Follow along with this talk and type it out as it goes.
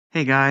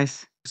Hey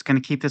guys, just going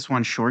to keep this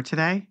one short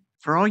today.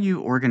 For all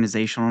you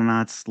organizational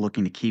nuts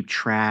looking to keep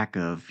track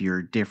of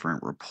your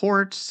different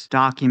reports,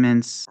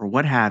 documents, or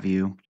what have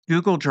you,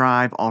 Google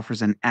Drive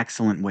offers an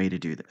excellent way to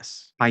do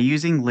this. By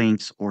using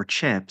links or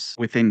chips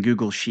within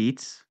Google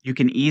Sheets, you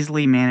can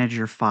easily manage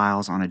your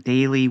files on a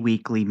daily,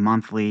 weekly,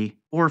 monthly,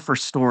 or for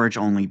storage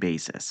only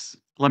basis.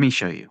 Let me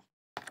show you.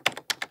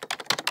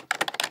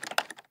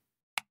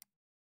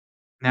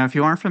 Now, if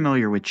you aren't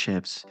familiar with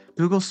chips,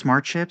 Google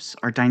Smart Chips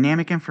are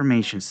dynamic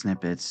information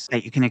snippets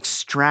that you can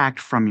extract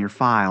from your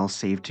files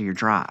saved to your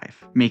drive,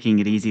 making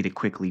it easy to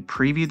quickly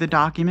preview the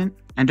document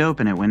and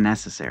open it when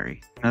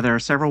necessary. Now, there are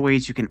several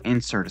ways you can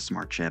insert a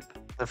Smart Chip.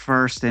 The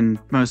first and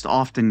most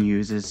often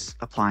used is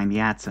applying the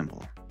 @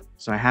 symbol.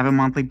 So I have a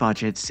monthly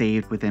budget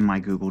saved within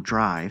my Google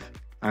Drive.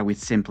 I would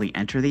simply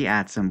enter the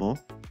 @ symbol,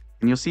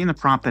 and you'll see in the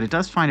prompt that it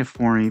does find it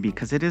for me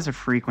because it is a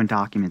frequent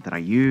document that I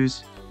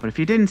use. But if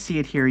you didn't see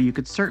it here, you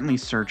could certainly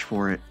search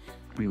for it.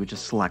 We would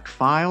just select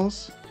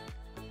Files,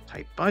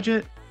 type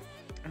Budget,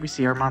 and we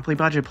see our monthly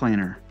budget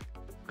planner.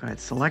 Go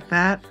ahead, select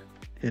that,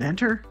 hit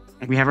Enter,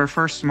 and we have our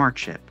first Smart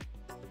Chip.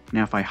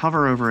 Now if I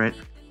hover over it,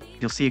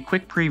 you'll see a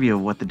quick preview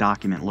of what the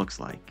document looks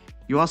like.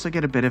 You also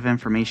get a bit of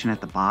information at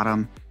the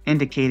bottom,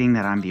 indicating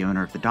that I'm the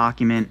owner of the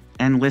document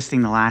and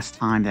listing the last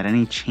time that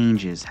any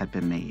changes had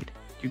been made.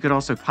 You could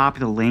also copy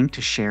the link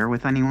to share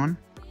with anyone,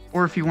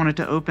 or if you wanted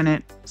to open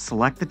it,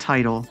 select the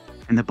title,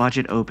 and the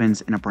budget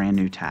opens in a brand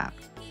new tab.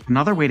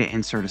 Another way to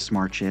insert a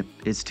Smart Chip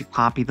is to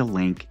copy the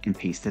link and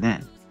paste it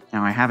in.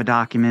 Now I have a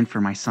document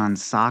for my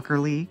son's soccer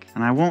league,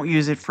 and I won't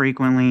use it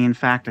frequently. In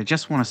fact, I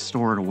just want to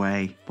store it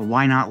away, but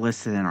why not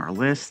list it in our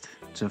list?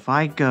 So if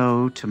I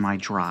go to my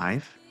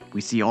drive,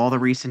 we see all the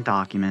recent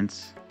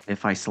documents.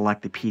 If I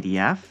select the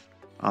PDF,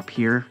 up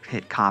here,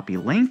 hit copy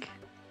link,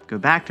 go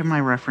back to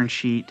my reference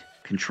sheet,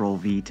 Control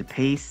V to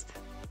paste.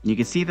 You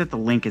can see that the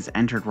link is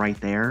entered right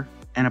there,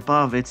 and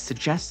above it's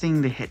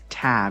suggesting to hit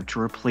tab to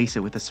replace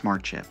it with a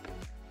Smart Chip.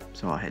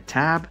 So I'll hit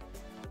tab,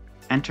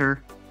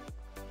 enter,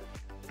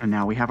 and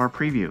now we have our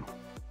preview.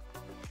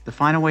 The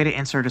final way to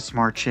insert a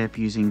Smart Chip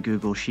using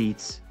Google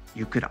Sheets,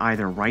 you could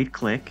either right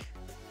click,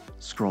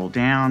 scroll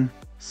down,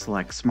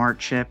 select Smart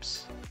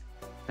Chips,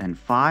 then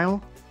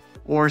File,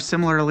 or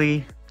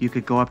similarly, you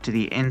could go up to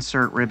the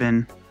Insert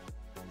ribbon,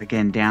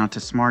 again down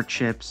to Smart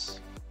Chips,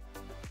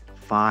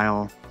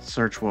 File,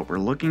 search what we're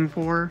looking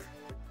for,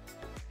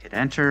 hit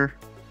Enter,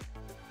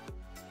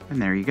 and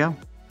there you go.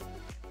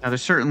 Now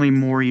there's certainly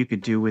more you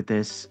could do with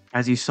this.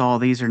 As you saw,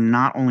 these are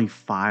not only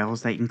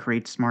files that you can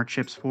create Smart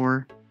Chips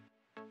for.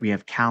 We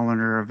have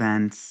calendar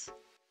events,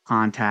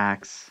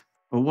 contacts,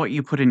 but what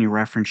you put in your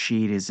reference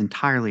sheet is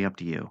entirely up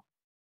to you.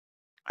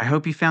 I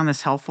hope you found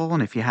this helpful,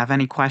 and if you have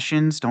any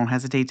questions, don't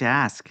hesitate to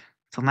ask.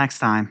 Till next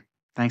time,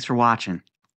 thanks for watching.